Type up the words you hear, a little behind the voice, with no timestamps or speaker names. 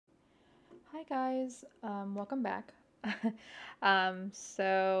Hi guys, welcome back.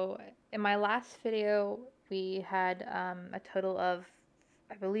 So in my last video, we had a total of,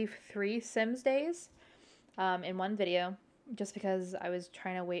 I believe, 3 Sims days in one video, just because I was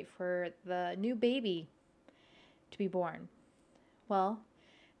trying to wait for the new baby to be born. Well,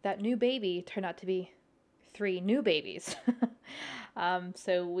 that new baby turned out to be 3 new babies.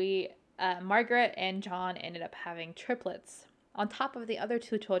 Margaret and John ended up having triplets on top of the other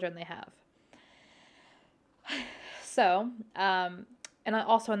 2 children they have. So, and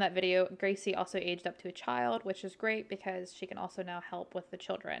also in that video, Gracie also aged up to a child, which is great because she can also now help with the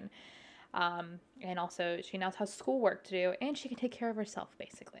children. And also, she now has schoolwork to do, and she can take care of herself,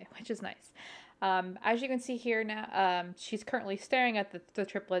 basically, which is nice. As you can see here now, she's currently staring at the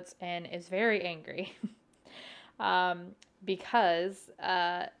triplets and is very angry because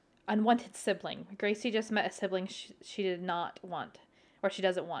unwanted sibling. Gracie just met a sibling she did not want, or she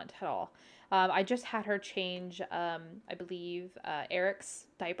doesn't want at all. I just had her change, I believe, Eric's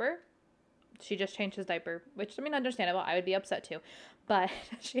diaper. She just changed his diaper, which, I mean, understandable. I would be upset too. But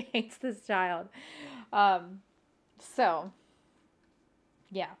she hates this child. Um, so,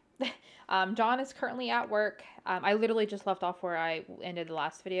 yeah. John is currently at work. I literally just left off where I ended the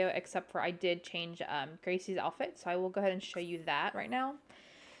last video, except for I did change Gracie's outfit. So I will go ahead and show you that right now.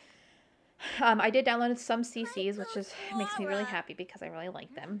 I did download some CCs, which just makes me really happy because I really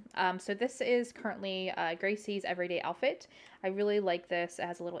like them. So this is currently Gracie's everyday outfit. I really like this. It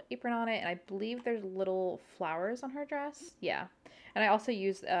has a little apron on it, and I believe there's little flowers on her dress. Yeah. And I also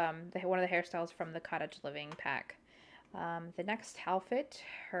used one of the hairstyles from the Cottage Living pack. The next outfit,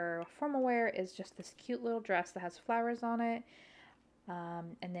 her formal wear, is just this cute little dress that has flowers on it.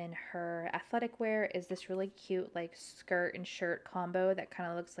 And then her athletic wear is this really cute like skirt and shirt combo that kind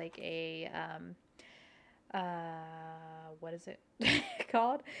of looks like a what is it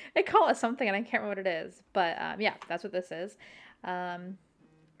called? I call it something and I can't remember what it is, but yeah, that's what this is.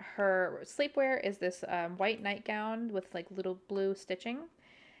 Her sleepwear is this white nightgown with like little blue stitching,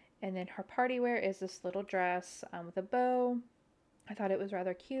 and then her party wear is this little dress with a bow. I thought it was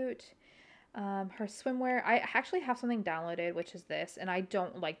rather cute. Her swimwear, I actually have something downloaded, which is this, and I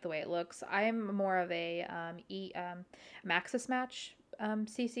don't like the way it looks. I'm more of a Maxis Match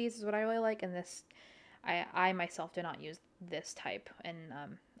CCs is what I really like, and this, I myself do not use this type, and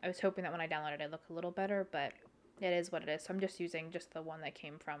I was hoping that when I downloaded it, it'd look a little better, but it is what it is. So I'm just using just the one that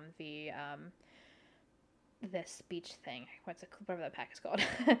came from the this beach thing. Whatever that pack is called.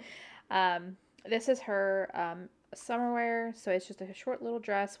 This is her summer wear, so it's just a short little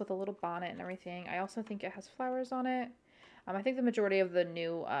dress with a little bonnet and everything. I also think it has flowers on it. I think the majority of the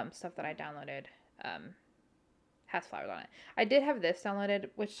new stuff that I downloaded has flowers on it. I did have this downloaded,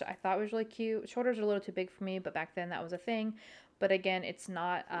 which I thought was really cute. Shoulders are a little too big for me, but back then that was a thing. But again, it's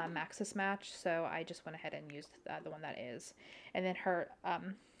not Maxis Match, so I just went ahead and used the one that is. And then her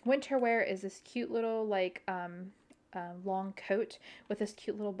winter wear is this cute little like long coat with this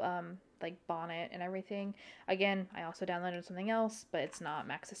cute little like bonnet and everything. Again, I also downloaded something else, but it's not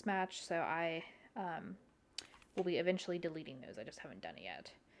Maxis Match, so I will be eventually deleting those. I just haven't done it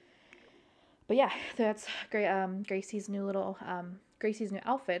yet. But yeah, that's great. Gracie's new little Gracie's new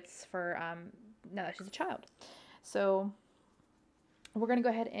outfits for now that she's a child. So we're gonna go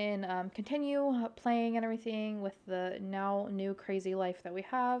ahead and continue playing and everything with the now new crazy life that we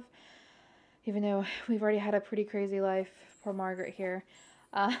have. Even though we've already had a pretty crazy life. Poor Margaret here.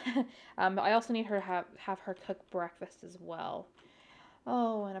 I also need her to have her cook breakfast as well.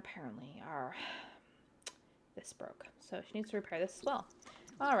 Oh, and apparently this broke. So she needs to repair this as well.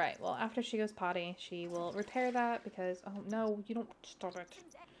 Alright, well, after she goes potty, she will repair that because, oh no, you don't, stop it.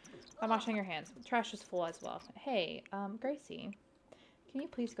 I'm washing your hands. The trash is full as well. Hey, Gracie, can you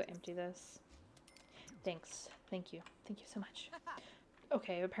please go empty this? Thanks. Thank you. Thank you so much.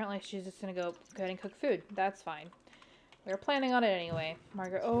 Okay, apparently she's just gonna go ahead and cook food. That's fine. We were planning on it anyway.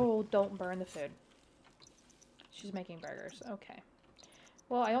 Margaret, oh, don't burn the food. She's making burgers. Okay.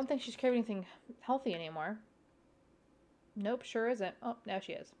 Well, I don't think she's craving anything healthy anymore. Nope, sure isn't. Oh, now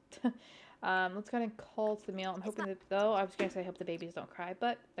she is. Let's go ahead and call to the meal. I'm hoping that, though, I was going to say I hope the babies don't cry,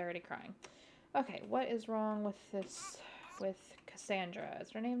 but they're already crying. Okay, what is wrong with this, with Cassandra?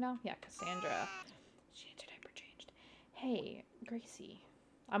 Is her name now? Yeah, Cassandra. She had her diaper changed. Hey, Gracie.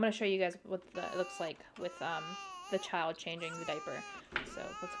 I'm going to show you guys what it looks like with the child changing the diaper. So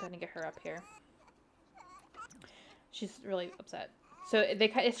let's go ahead and get her up here. She's really upset. So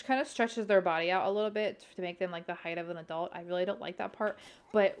it kind of stretches their body out a little bit to make them like the height of an adult. I really don't like that part.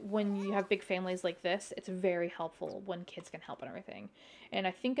 But when you have big families like this, it's very helpful when kids can help and everything. And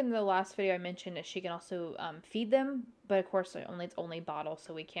I think in the last video I mentioned that she can also feed them. But of course, it's only bottles,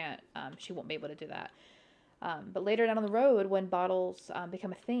 so we can't, she won't be able to do that. But later down the road, when bottles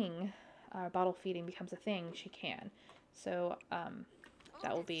become a thing, bottle feeding becomes a thing, she can. So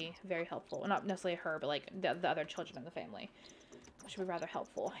that will be very helpful. Well, not necessarily her, but like the other children in the family. Which would be rather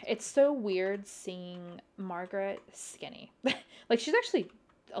helpful. It's so weird seeing Margaret skinny. Like, she's actually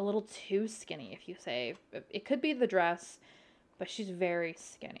a little too skinny, if you say. It could be the dress, but she's very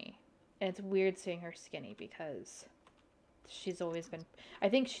skinny. And it's weird seeing her skinny because she's always been... I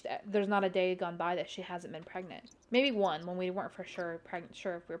think there's not a day gone by that she hasn't been pregnant. Maybe one, when we weren't for sure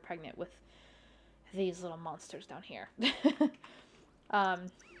if we were pregnant with these little monsters down here.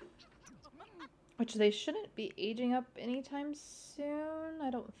 Which they shouldn't be aging up anytime soon, I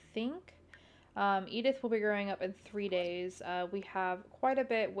don't think. Edith will be growing up in 3 days. We have quite a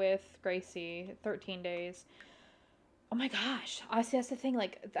bit with Gracie, 13 days. Oh my gosh. Honestly, that's the thing.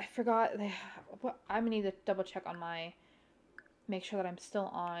 Like, I forgot. I'm going to need to double check on make sure that I'm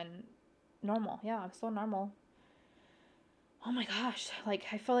still on normal. Yeah, I'm still normal. Oh my gosh. Like,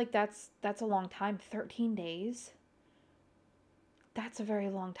 I feel like that's a long time. 13 days? That's a very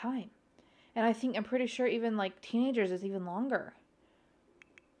long time. And I'm pretty sure even, like, teenagers is even longer.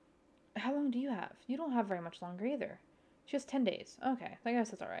 How long do you have? You don't have very much longer either. She has 10 days. Okay, I guess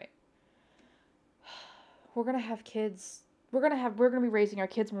that's alright. We're gonna have kids. We're gonna be raising our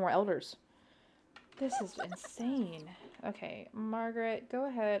kids when we're elders. This is insane. Okay, Margaret, go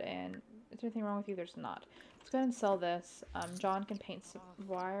ahead and... Is there anything wrong with you? There's not. Let's go ahead and sell this. John can paint some...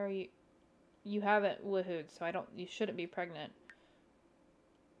 Why are you... You haven't woohooed, so you shouldn't be pregnant.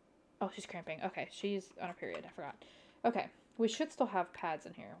 Oh, she's cramping. Okay, she's on a period. I forgot. Okay, we should still have pads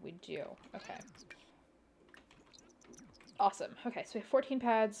in here. We do. Okay. Awesome. Okay, so we have 14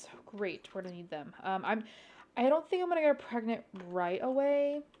 pads. Great. We're gonna need them. I don't think I'm gonna get pregnant right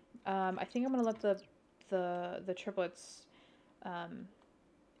away. I think I'm gonna let the triplets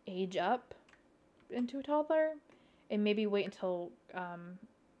age up into a toddler, and maybe wait until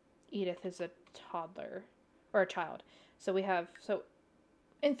Edith is a toddler or a child. So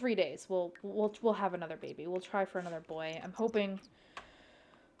in 3 days, we'll have another baby. We'll try for another boy. I'm hoping.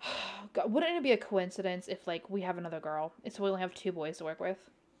 God, wouldn't it be a coincidence if like we have another girl, and so we only have 2 boys to work with?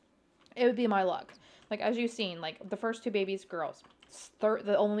 It would be my luck. Like as you've seen, like the first 2 babies, girls.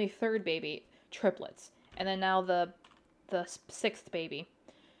 The only third baby, triplets, and then now the 6th baby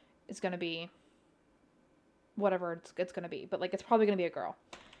is gonna be whatever it's gonna be. But like it's probably gonna be a girl,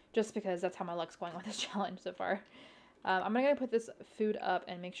 just because that's how my luck's going with this challenge so far. I'm gonna put this food up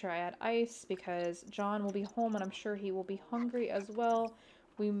and make sure I add ice because John will be home and I'm sure he will be hungry as well.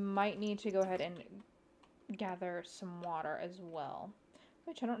 We might need to go ahead and gather some water as well.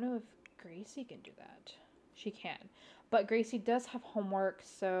 Which I don't know if Gracie can do that. She can. But Gracie does have homework,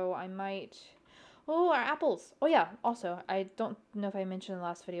 so I might... Oh, our apples! Oh yeah, also, I don't know if I mentioned in the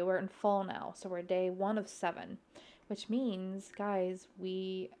last video, we're in fall now, so we're day 1 of 7. Which means, guys,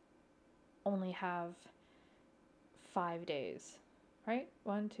 we only have 5 days, right?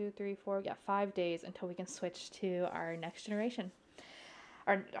 1, 2, 3, 4, yeah, 5 days until we can switch to our next generation.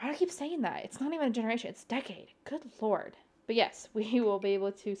 I keep saying that. It's not even a generation, it's a decade. Good Lord. But yes, we will be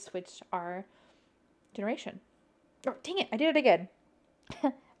able to switch our generation. Oh, dang it, I did it again.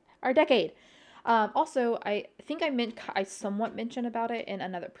 Our decade. Also, I think I somewhat mentioned about it in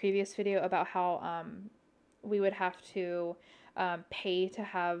another previous video about how we would have to pay to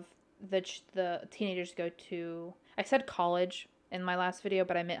have the teenagers go to... I said college in my last video,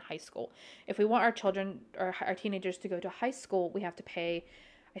 but I meant high school. If we want our children or our teenagers to go to high school, we have to pay,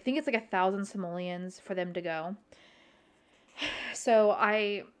 I think it's like 1,000 simoleons for them to go. So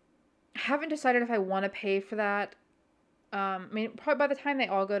I haven't decided if I want to pay for that. I mean, probably by the time they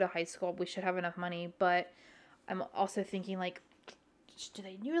all go to high school, we should have enough money, but I'm also thinking like, do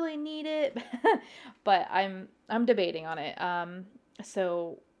they really need it? But I'm debating on it.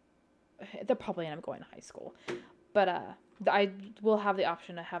 So they'll probably end up going to high school. But I will have the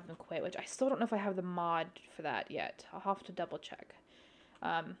option to have them quit, which I still don't know if I have the mod for that yet. I'll have to double check.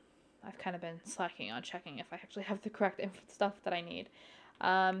 I've kind of been slacking on checking if I actually have the correct stuff that I need.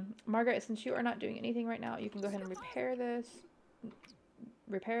 Margaret, since you are not doing anything right now, you can go ahead and repair this.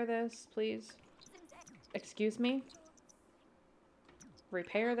 Repair this, please. Excuse me?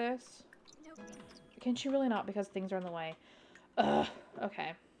 Repair this? Can she really not because things are in the way? Ugh,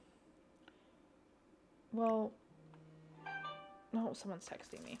 okay. Well... Oh, someone's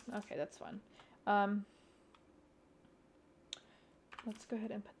texting me. Okay, that's fun. Let's go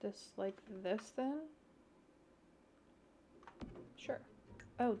ahead and put this like this then. Sure.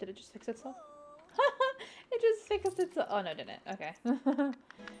 Oh, did it just fix itself? It just fixed itself. Oh, no, it didn't. Okay.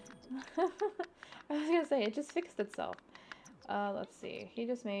 I was gonna say, it just fixed itself. Let's see. He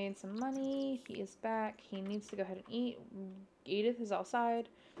just made some money. He is back. He needs to go ahead and eat. Edith is outside.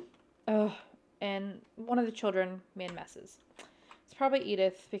 Oh, and one of the children made messes. It's probably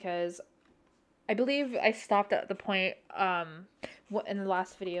Edith because I believe I stopped at the point in the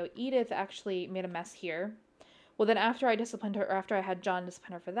last video. Edith actually made a mess here. Well, then after I disciplined her, or after I had John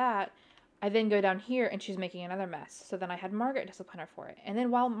discipline her for that, I then go down here and she's making another mess. So then I had Margaret discipline her for it. And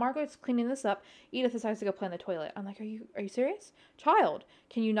then while Margaret's cleaning this up, Edith decides to go play in the toilet. I'm like, are you serious? Child,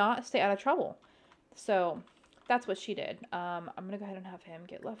 can you not stay out of trouble? So that's what she did. I'm going to go ahead and have him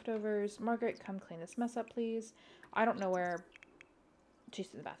get leftovers. Margaret, come clean this mess up, please. I don't know where. She's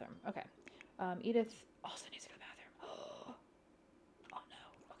in the bathroom. Okay. Edith also needs to go to the bathroom. Oh no.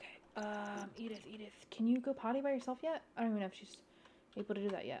 Okay. Edith, can you go potty by yourself yet? I don't even know if she's able to do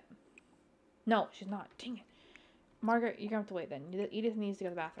that yet. No, she's not. Dang it. Margaret, you're going to have to wait then. Edith needs to go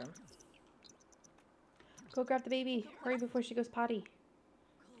to the bathroom. Go grab the baby. Hurry before she goes potty.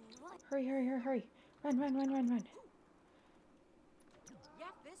 Hurry. Run.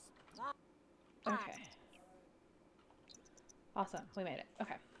 Okay. Awesome. We made it.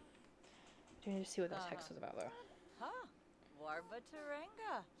 Okay. Do we need to see what this text was about, though?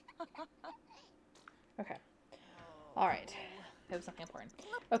 Okay. Alright. That was something important.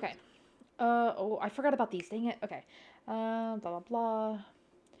 Okay. Oh, I forgot about these. Dang it. Okay. Blah, blah, blah.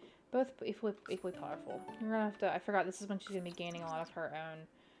 Both equally powerful. You're gonna have to... I forgot this is when she's gonna be gaining a lot of her own...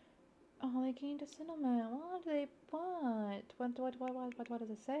 Oh, they gained a settlement. What do they... What does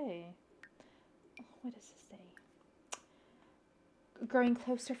it say? Oh, what does this say? Growing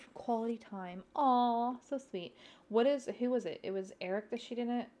closer for quality time. Aw, so sweet. Who was it? It was Eric that she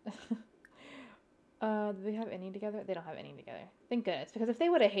didn't... Do they have any together? They don't have any together. Thank goodness, because if they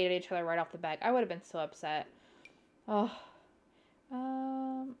would have hated each other right off the bat, I would have been so upset. Oh.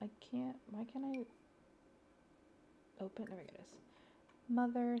 I can't... Why can't I... Open... There we go.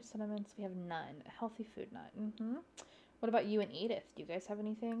 Mother, sentiments, we have none. Healthy food, none. What about you and Edith? Do you guys have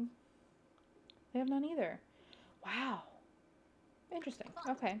anything? They have none either. Wow. Interesting.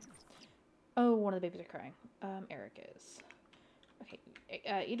 Okay. Oh, one of the babies are crying. Eric is. Okay.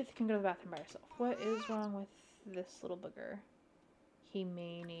 Edith can go to the bathroom by herself. What is wrong with this little booger? He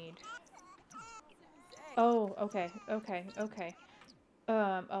may need... Oh, okay.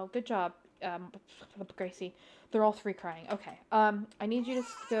 Oh, good job, Gracie. They're all three crying. Okay. I need you to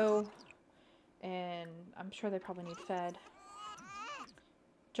go, and I'm sure they probably need fed.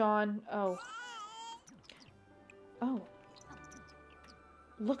 John, oh.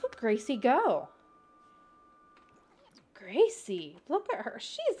 Look at Gracie go. Gracie, look at her.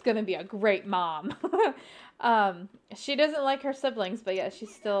 She's gonna be a great mom. She doesn't like her siblings, but yeah, she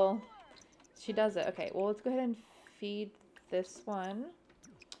does it. Okay, well, let's go ahead and feed this one.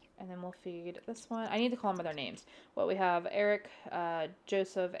 And then we'll feed this one. I need to call them by their names. Well, we have Eric,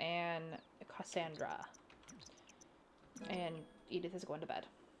 Joseph, and Cassandra. And Edith is going to bed.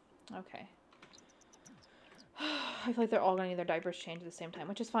 Okay. I feel like they're all going to need their diapers changed at the same time,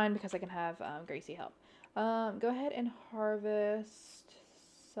 which is fine because I can have Gracie help. Go ahead and harvest.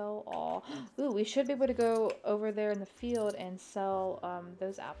 Sell all. Ooh, we should be able to go over there in the field and sell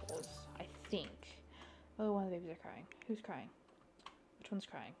those apples, I think. Oh, one of the babies are crying. Who's crying? Which one's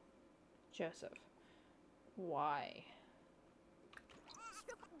crying? Joseph. Why?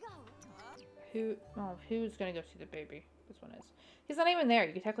 Who's gonna go see the baby? This one is. He's not even there.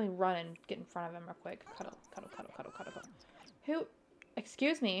 You can technically run and get in front of him real quick. Cuddle. Who?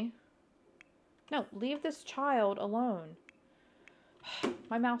 Excuse me? No, leave this child alone.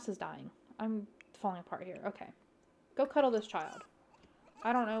 My mouse is dying. I'm falling apart here. Okay. Go cuddle this child.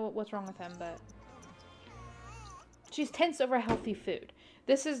 I don't know what's wrong with him, but... She's tense over healthy food.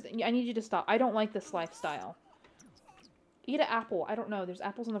 I need you to stop. I don't like this lifestyle. Eat an apple. I don't know. There's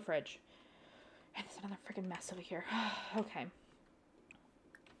apples in the fridge. And there's another freaking mess over here. Okay.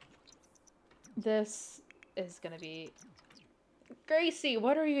 This is gonna be... Gracie,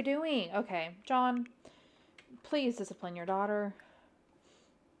 what are you doing? Okay, John, please discipline your daughter.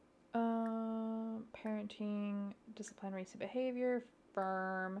 Parenting, discipline, recent behavior,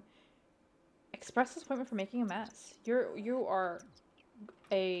 firm. Express disappointment for making a mess. You are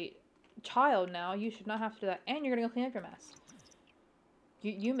a child now. You should not have to do that. And you're gonna go clean up your mess.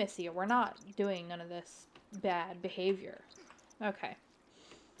 You Missy, we're not doing none of this bad behavior. Okay.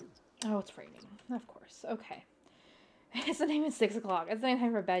 Oh, it's raining. Of course. Okay. It's not even 6 o'clock. It's not even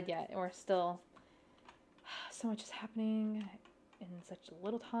time for bed yet. And we're still... So much is happening. in such a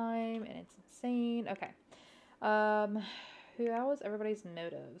little time, and it's insane. Okay. How was everybody's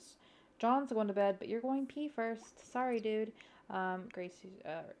motives? John's going to bed, but you're going pee first. Sorry, dude.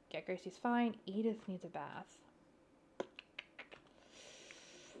 Gracie's fine. Edith needs a bath.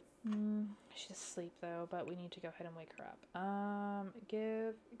 She's asleep though, but we need to go ahead and wake her up.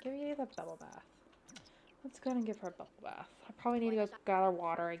 Give Edith a bubble bath. Let's go ahead and give her a bubble bath. I probably need to go gather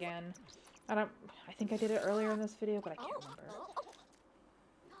water again. I think I did it earlier in this video, but I can't remember.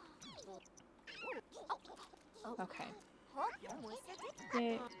 Okay.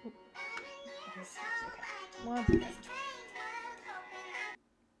 Yay. Okay. One second.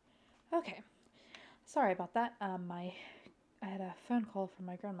 Okay. Sorry about that. I had a phone call from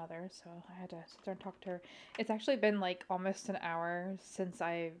my grandmother, so I had to sit there and talk to her. It's actually been like almost an hour since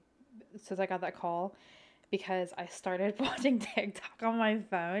I got that call because I started watching TikTok on my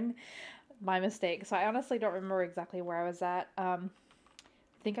phone. My mistake. So I honestly don't remember exactly where I was at. I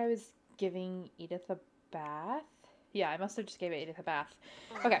think I was giving Edith a bath. Yeah, I must have just gave Edith a bath.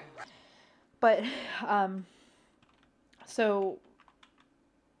 Okay. But, so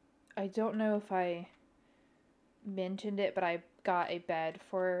I don't know if I mentioned it, but I got a bed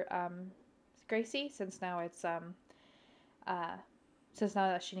for, Gracie, since now it's, since now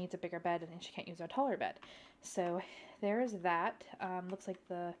that she needs a bigger bed and she can't use a taller bed. So there's that. Looks like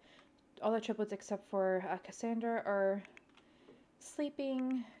all the triplets except for Cassandra are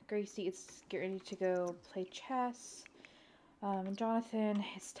sleeping. Gracie is getting ready to go play chess. Jonathan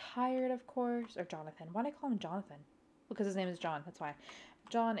is tired, of course. Or Jonathan. Why do I call him Jonathan? Because his name is John. That's why.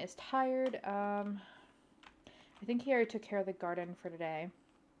 John is tired. I think he already took care of the garden for today.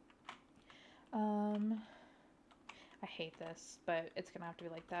 I hate this, but it's gonna have to be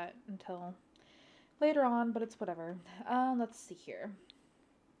like that until later on, but it's whatever. Let's see here.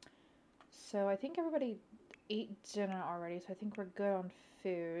 So I think everybody ate dinner already, so I think we're good on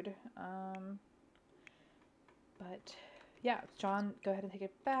food. But yeah, John, go ahead and take a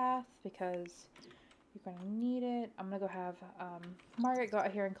bath because you're gonna need it. I'm gonna go have Margaret go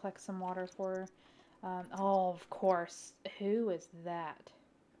out here and collect some water for oh, of course. Who is that?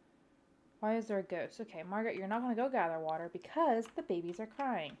 Why is there a ghost? Okay, Margaret, you're not gonna go gather water because the babies are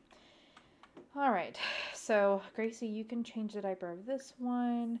crying. Alright, so Gracie, you can change the diaper of this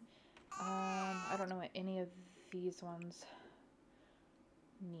one. I don't know what any of these ones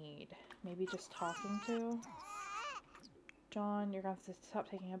need. Maybe just talking to. John, you're going to have to stop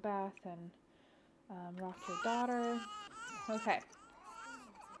taking a bath and rock your daughter. Okay.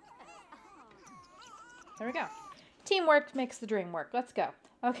 There we go. Teamwork makes the dream work. Let's go.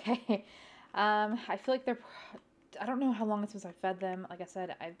 Okay. I feel like I don't know how long it's since I fed them. Like I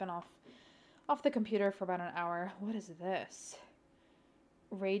said, I've been off the computer for about an hour. What is this?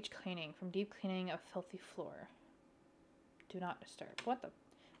 Rage cleaning. From deep cleaning of filthy floor. Do not disturb. What the?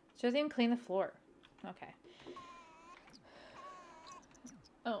 She doesn't even clean the floor. Okay.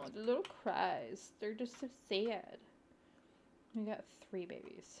 Oh, the little cries. They're just so sad. We got 3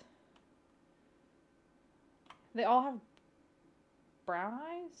 babies. They all have brown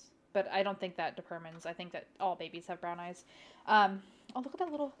eyes? But I don't think that determines. I think that all babies have brown eyes. Oh, look at that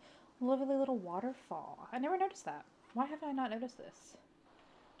lovely little waterfall. I never noticed that. Why haven't I not noticed this?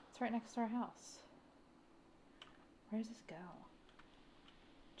 It's right next to our house. Where does this go?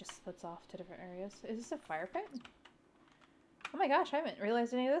 Just splits off to different areas. Is this a fire pit? Oh my gosh, I haven't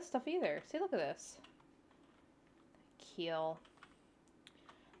realized any of this stuff either. See, look at this. Keel.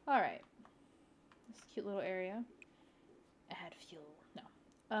 Alright. This cute little area. Add fuel.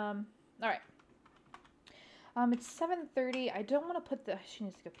 No. Alright. It's 7:30. I don't want to put she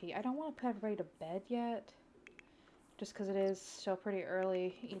needs to go pee. I don't want to put everybody to bed yet. Just because it is still pretty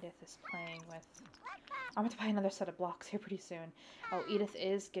early. Edith is playing with... I'm going to buy another set of blocks here pretty soon. Oh, Edith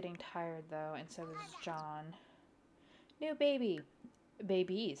is getting tired, though, and so is John. New baby.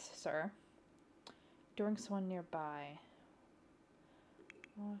 Babies, sir. During someone nearby.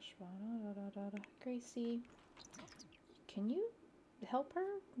 Gracie. Can you help her?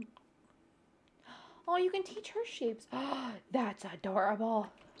 Oh, you can teach her shapes. That's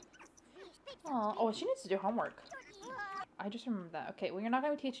adorable. Oh, she needs to do homework. I just remembered that. Okay, well, you're not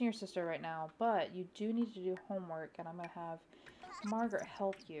going to be teaching your sister right now, but you do need to do homework, and I'm going to have Margaret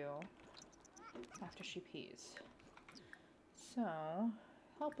help you after she pees. So,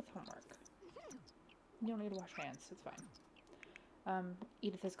 help with homework. You don't need to wash hands. It's fine.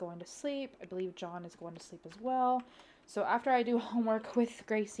 Edith is going to sleep. I believe John is going to sleep as well. So after I do homework with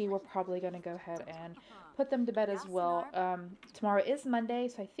Gracie, we're probably going to go ahead and put them to bed as well. Tomorrow is Monday,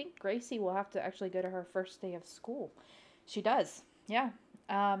 so I think Gracie will have to actually go to her first day of school. She does. Yeah.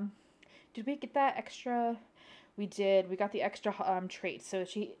 Did we get that extra? we got the extra trait. So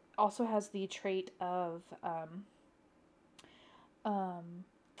she also has the trait of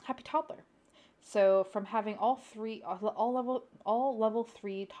happy toddler. So from having all level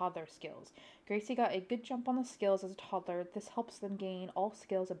 3 toddler skills, Gracie got a good jump on the skills as a toddler. This helps them gain all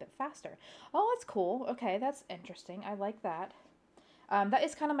skills a bit faster. Oh, that's cool. Okay, that's interesting. I like that. That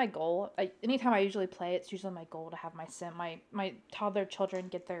is kind of my goal. Anytime I usually play, it's usually my goal to have my toddler children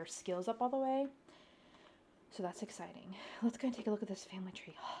get their skills up all the way. So that's exciting. Let's go and take a look at this family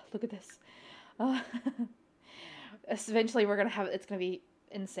tree. Look at this. Eventually, it's gonna be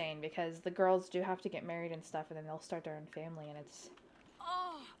insane because the girls do have to get married and stuff, and then they'll start their own family, and it's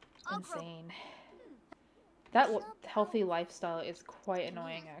insane. That healthy lifestyle is quite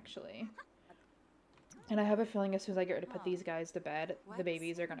annoying, actually. And I have a feeling as soon as I get ready to put these guys to bed, the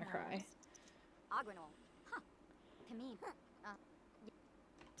babies are gonna cry.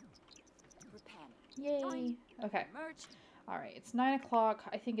 Yay! Okay. Alright, it's 9 o'clock.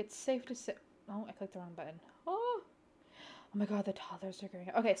 I think it's safe to sit. Oh, I clicked the wrong button. Oh! Oh my god, the toddlers are growing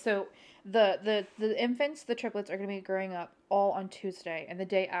up. Okay, so the infants, the triplets, are going to be growing up all on Tuesday, and the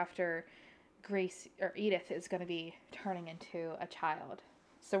day after, Grace or Edith is going to be turning into a child.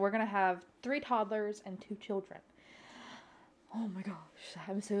 So we're going to have 3 toddlers and 2 children. Oh my gosh,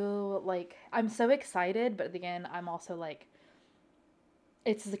 I'm so excited, but again, I'm also like,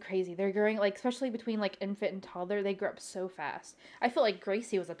 it's crazy. They're growing, like, especially between like infant and toddler, they grow up so fast. I feel like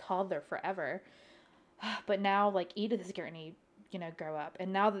Gracie was a toddler forever. But now, like, Edith is going to, grow up.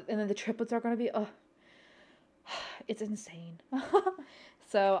 And and then the triplets are going to be, it's insane.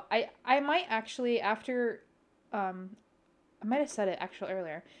 So, I might actually, after, I might have said it actually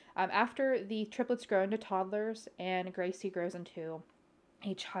earlier. After the triplets grow into toddlers and Gracie grows into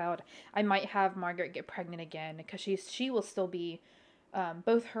a child, I might have Margaret get pregnant again because she will still be,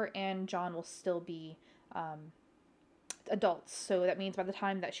 both her and John will still be, adults. So that means by the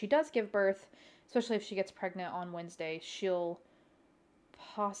time that she does give birth, especially if she gets pregnant on Wednesday, they'll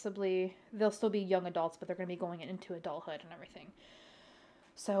still be young adults, but they're going to be going into adulthood and everything.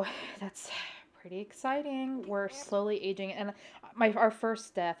 So that's pretty exciting. We're slowly aging, and our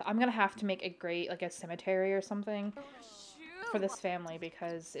first death, I'm going to have to make a cemetery or something for this family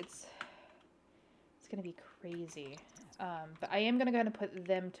because it's going to be crazy. But I am going to go ahead and put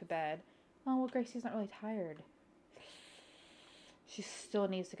them to bed. Oh, well, Gracie's not really tired. She still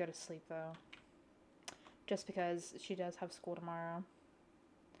needs to go to sleep, though. Just because she does have school tomorrow.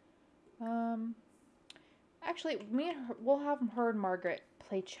 Actually, we'll have her and Margaret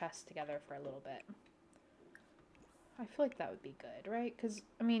play chess together for a little bit. I feel like that would be good, right? Because,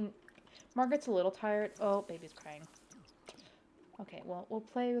 I mean, Margaret's a little tired. Oh, baby's crying. Okay, well, we'll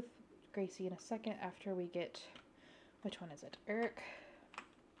play with Gracie in a second after we get... Which one is it? Eric.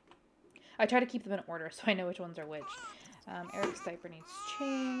 I try to keep them in order so I know which ones are which. Eric's diaper needs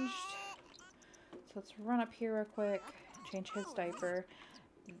changed. So let's run up here real quick. Change his diaper.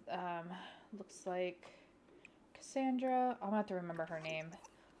 Looks like Cassandra, I'm gonna have to remember her name,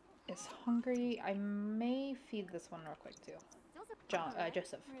 is hungry. I may feed this one real quick too.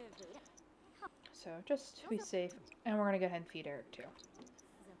 Joseph. So just to be safe. And we're gonna go ahead and feed Eric too.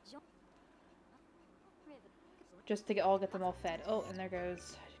 Just to get them all fed. Oh, and there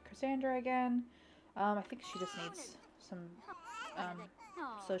goes Cassandra again. I think she just needs some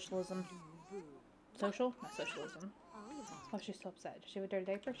socialism. Social? Not socialism. Oh, she's so upset. Does she have a dirty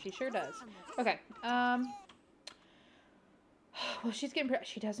diaper? She sure does. Okay. Well, she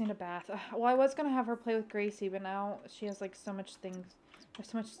does need a bath. Well, I was gonna have her play with Gracie, but now she has like so much things. There's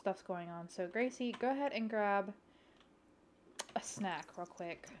so much stuff going on. So Gracie, go ahead and grab a snack real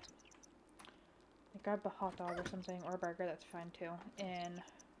quick. Grab a hot dog or something, or a burger. That's fine too. And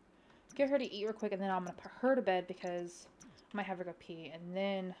get her to eat real quick, and then I'm gonna put her to bed because I might have her go pee, and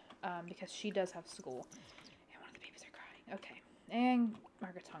then because she does have school. And one of the babies are crying. Okay. And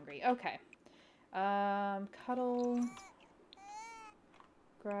Margaret's hungry. Okay. Cuddle.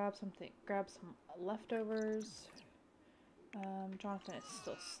 Grab some leftovers. Jonathan is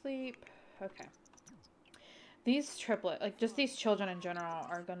still asleep. Okay. These these children in general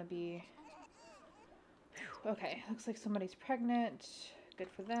are gonna be... Okay, looks like somebody's pregnant. Good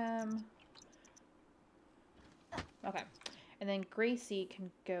for them. Okay. And then Gracie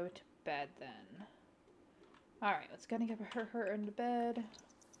can go to bed then. Alright, let's go and get her into bed.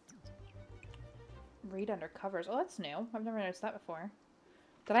 Read under covers. Oh, that's new. I've never noticed that before.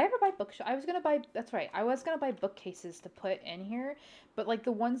 Did I ever buy bookshelves? I was gonna buy... That's right. I was gonna buy bookcases to put in here. But, like,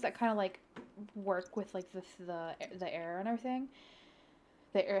 the ones that kind of, like, work with, like, the era and everything.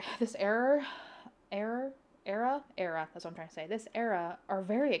 This era, that's what I'm trying to say. This era are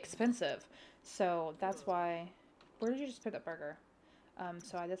very expensive. So, that's why where did you just put that burger?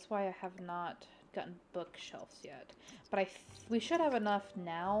 That's why I have not gotten bookshelves yet. But we should have enough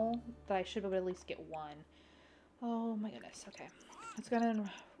now that I should be able to at least get one. Oh my goodness. Okay. Let's go ahead and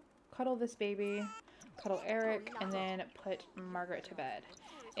cuddle this baby, cuddle Eric, and then put Margaret to bed.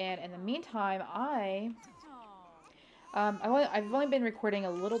 And in the meantime, I've only been recording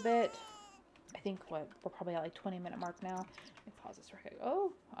a little bit. I think we're probably at like 20-minute mark now. Let me pause this real quick.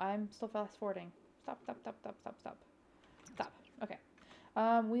 Oh, I'm still fast forwarding. Stop. Okay.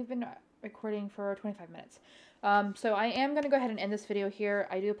 We've been recording for 25 minutes. So I am going to go ahead and end this video here.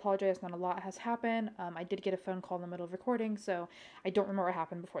 I do apologize, not a lot has happened. I did get a phone call in the middle of recording, so I don't remember what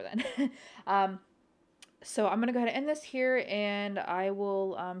happened before then. So I'm going to go ahead and end this here, and I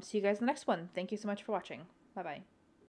will see you guys in the next one. Thank you so much for watching. Bye-bye.